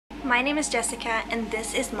My name is Jessica and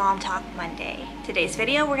this is Mom Talk Monday. Today's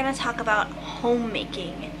video we're going to talk about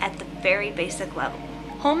homemaking at the very basic level.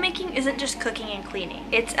 Homemaking isn't just cooking and cleaning.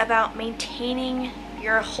 It's about maintaining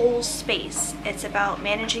your whole space. It's about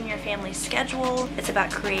managing your family's schedule. It's about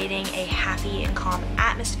creating a happy and calm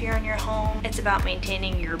atmosphere in your home. It's about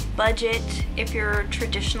maintaining your budget if you're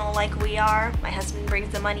traditional like we are. My husband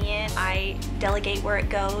brings the money in. I delegate where it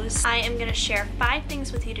goes. I am going to share 5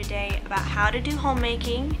 things with you today about how to do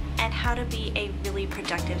homemaking and how to be a really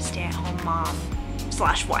productive stay-at-home mom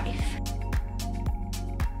 / wife.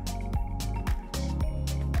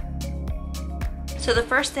 So the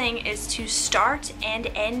first thing is to start and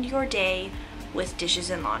end your day with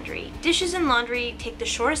dishes and laundry. Dishes and laundry take the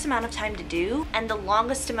shortest amount of time to do and the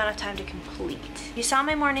longest amount of time to complete. You saw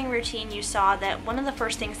my morning routine. You saw that one of the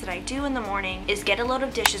first things that I do in the morning is get a load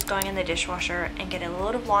of dishes going in the dishwasher and get a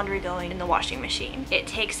load of laundry going in the washing machine. It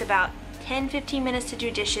takes about 10-15 minutes to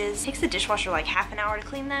do dishes. It takes the dishwasher like half an hour to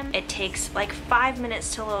clean them. It takes like 5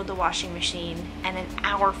 minutes to load the washing machine and an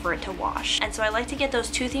hour for it to wash. And so I like to get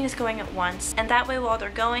those 2 things going at once, and that way while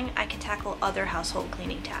they're going I can tackle other household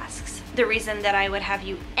cleaning tasks. The reason that I would have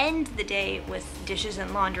you end the day with dishes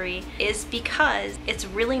and laundry is because it's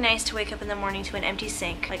really nice to wake up in the morning to an empty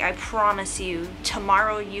sink. Like, I promise you,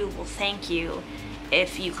 tomorrow you will thank you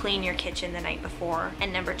if you clean your kitchen the night before.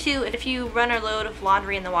 And number 2, if you run a load of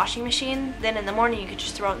laundry in the washing machine, then in the morning you could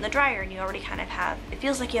just throw it in the dryer and you already kind of have, it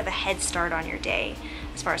feels like you have a head start on your day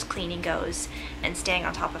as far as cleaning goes and staying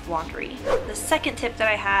on top of laundry. The second tip that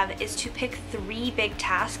I have is to pick 3 big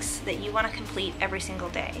tasks that you want to complete every single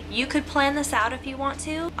day. You could plan this out if you want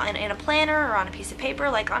to in a planner or on a piece of paper.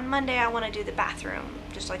 Like on Monday I want to do the bathroom,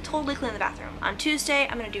 just like totally clean the bathroom. On Tuesday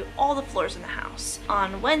I'm going to do all the floors in the house.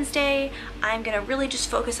 On Wednesday I'm going to really just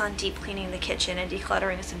focus on deep cleaning the kitchen and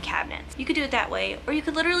decluttering some cabinets. You could do it that way, or you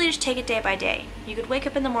could literally just take it day by day. You could wake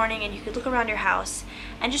up in the morning and you could look around your house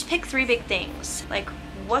and just pick 3 big things. Like,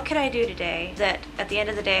 what could I do today that at the end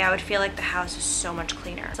of the day I would feel like the house is so much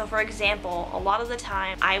cleaner? So for example, a lot of the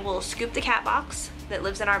time I will scoop the cat box that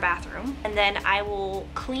lives in our bathroom, and then I will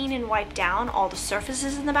clean and wipe down all the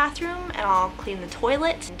surfaces in the bathroom, and I'll clean the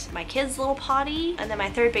toilet and my kids' little potty, and then my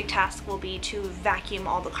 3rd big task will be to vacuum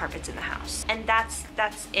all the carpets in the house. And that's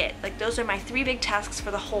it. Like, those are my 3 big tasks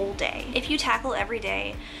for the whole day. If you tackle every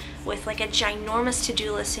day with like a ginormous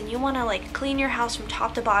to-do list and you want to like clean your house from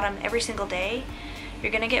top to bottom every single day,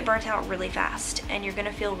 you're gonna get burnt out really fast and you're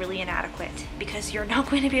gonna feel really inadequate because you're not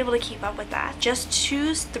going to be able to keep up with that. Just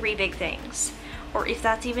choose 3 big things. Or if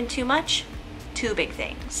that's even too much, 2 big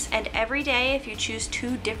things. And every day, if you choose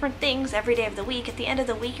 2 different things every day of the week, at the end of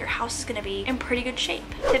the week your house is gonna be in pretty good shape.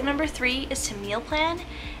 Tip number 3 is to meal plan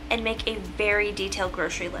and make a very detailed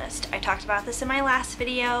grocery list. I talked about this in my last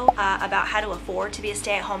video about how to afford to be a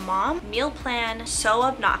stay-at-home mom. Meal plan so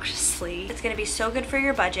obnoxiously. It's gonna be so good for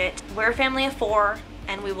your budget. We're a family of 4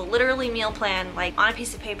 and we will literally meal plan like on a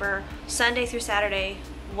piece of paper, Sunday through Saturday.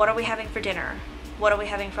 What are we having for dinner? What are we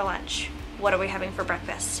having for lunch? What are we having for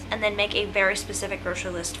breakfast? And then make a very specific grocery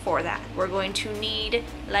list for that. We're going to need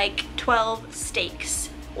like 12 steaks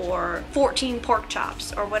or 14 pork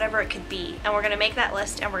chops or whatever it could be. And we're gonna make that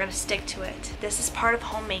list and we're gonna stick to it. This is part of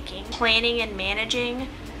homemaking. Planning and managing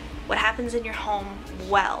what happens in your home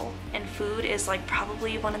well, and food is like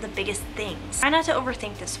probably one of the biggest things. Try not to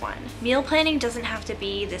overthink this one. Meal planning doesn't have to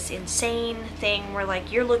be this insane thing where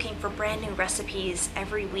like you're looking for brand new recipes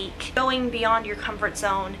every week, going beyond your comfort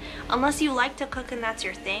zone. Unless you like to cook and that's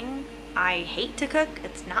your thing. I hate to cook,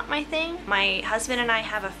 it's not my thing. My husband and I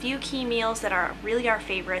have a few key meals that are really our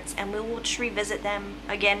favorites and we will just revisit them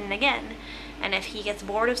again and again. And if he gets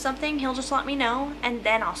bored of something, he'll just let me know and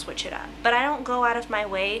then I'll switch it up. But I don't go out of my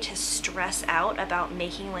way to stress out about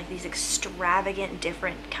making like these extravagant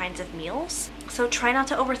different kinds of meals. So try not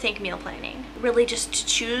to overthink meal planning. Really just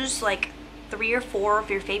choose like 3 or 4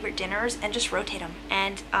 of your favorite dinners and just rotate them.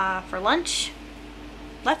 And for lunch,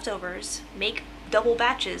 leftovers. Make double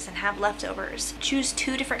batches and have leftovers. Choose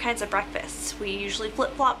 2 different kinds of breakfasts. We usually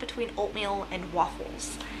flip-flop between oatmeal and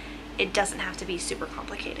waffles. It doesn't have to be super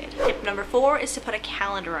complicated. Tip number 4 is to put a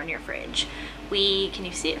calendar on your fridge. Can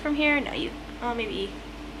you see it from here? No, oh, maybe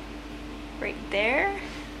right there?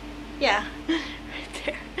 Yeah, right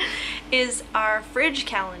there is our fridge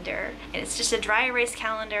calendar. And it's just a dry erase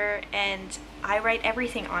calendar and I write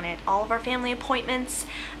everything on it. All of our family appointments,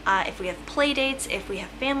 if we have play dates, if we have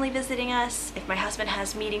family visiting us, if my husband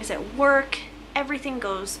has meetings at work, everything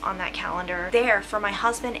goes on that calendar there for my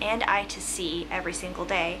husband and I to see every single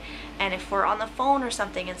day. And if we're on the phone or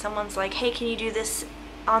something and someone's like, hey, can you do this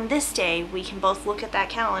on this day, we can both look at that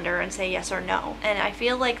calendar and say yes or no. And I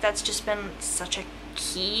feel like that's just been such a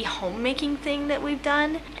key homemaking thing that we've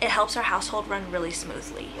done, it helps our household run really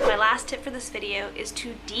smoothly. My last tip for this video is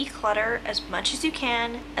to declutter as much as you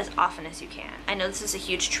can, as often as you can. I know this is a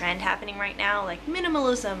huge trend happening right now, like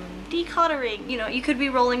minimalism, decluttering. You know, you could be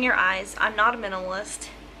rolling your eyes. I'm not a minimalist,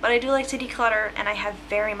 but I do like to declutter, and I have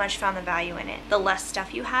very much found the value in it. The less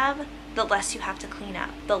stuff you have, the less you have to clean up.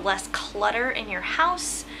 The less clutter in your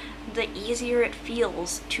house, the easier it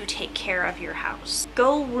feels to take care of your house.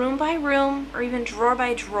 Go room by room or even drawer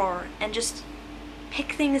by drawer and just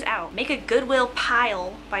pick things out. Make a Goodwill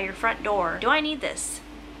pile by your front door. Do I need this?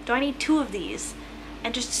 Do I need 2 of these?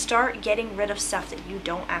 And just start getting rid of stuff that you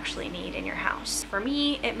don't actually need in your house. For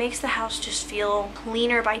me, it makes the house just feel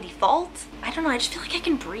cleaner by default. I don't know, I just feel like I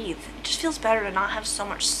can breathe. It just feels better to not have so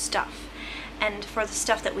much stuff. And for the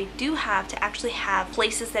stuff that we do have, to actually have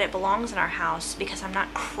places that it belongs in our house, because I'm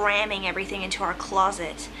not cramming everything into our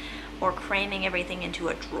closet or cramming everything into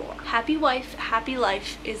a drawer. Happy wife, happy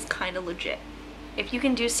life is kind of legit. If you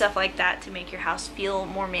can do stuff like that to make your house feel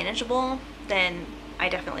more manageable, then I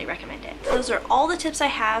definitely recommend it. Those are all the tips I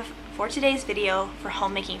have for today's video for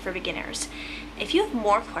homemaking for beginners. If you have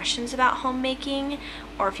more questions about homemaking,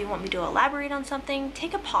 or if you want me to elaborate on something,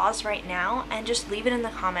 take a pause right now and just leave it in the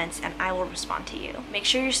comments and I will respond to you. Make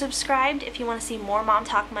sure you're subscribed if you want to see more Mom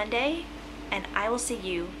Talk Monday, and I will see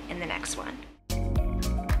you in the next one.